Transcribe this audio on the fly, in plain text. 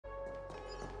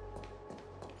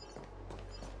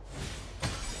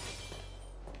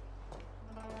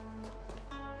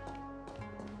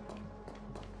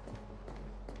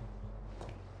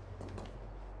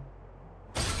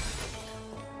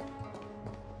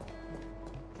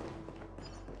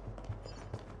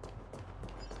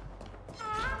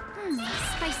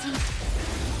see.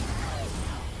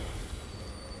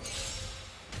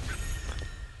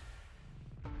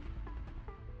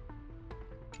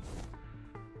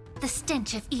 The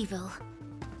stench of evil.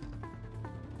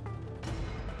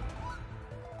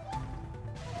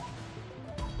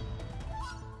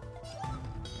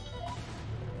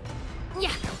 Yeah.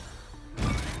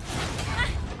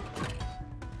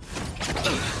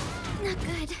 Not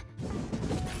good.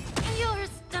 You're a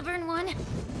stubborn one.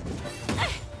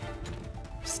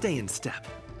 Stay in step.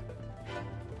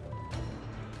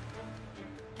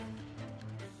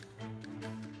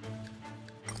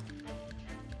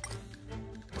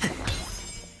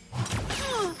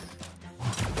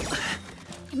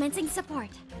 Commencing support.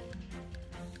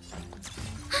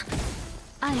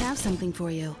 I have something for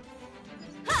you.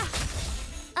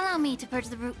 Allow me to purge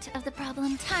the root of the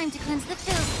problem. Time to cleanse the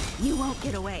filth. You won't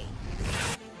get away.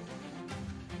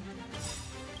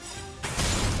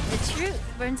 The truth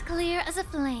burns clear as a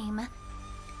flame.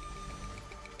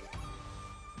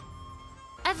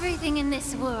 Everything in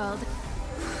this world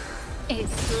is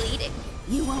bleeding.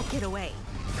 You won't get away.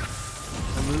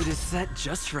 The mood is set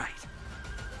just right.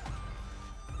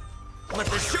 Let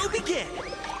the show begin!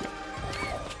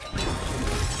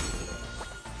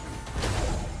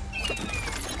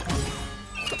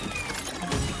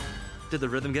 Did the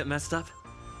rhythm get messed up?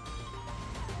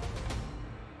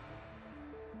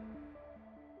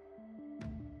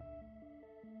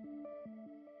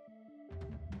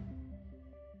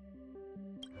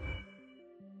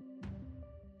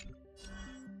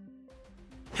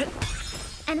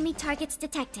 Enemy targets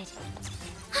detected.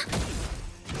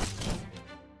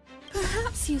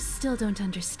 Perhaps you still don't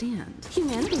understand.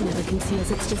 Humanity never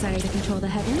conceals its desire to control the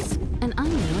heavens, and I'm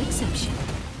no exception.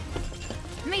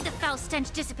 May the foul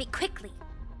stench dissipate quickly.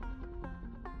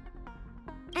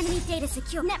 Enemy data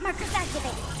secure. Net markers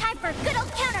activated. Time for a good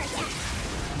old counterattack.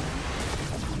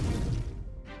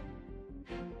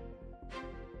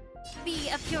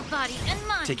 Be of your body and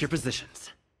mind. Take your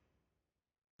positions.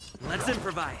 Let's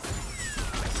improvise.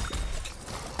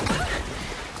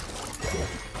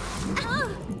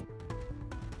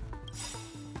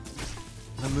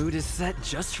 The mood is set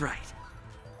just right.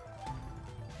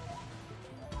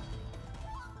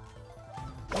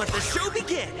 Let the show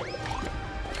begin!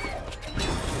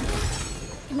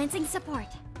 Commencing support.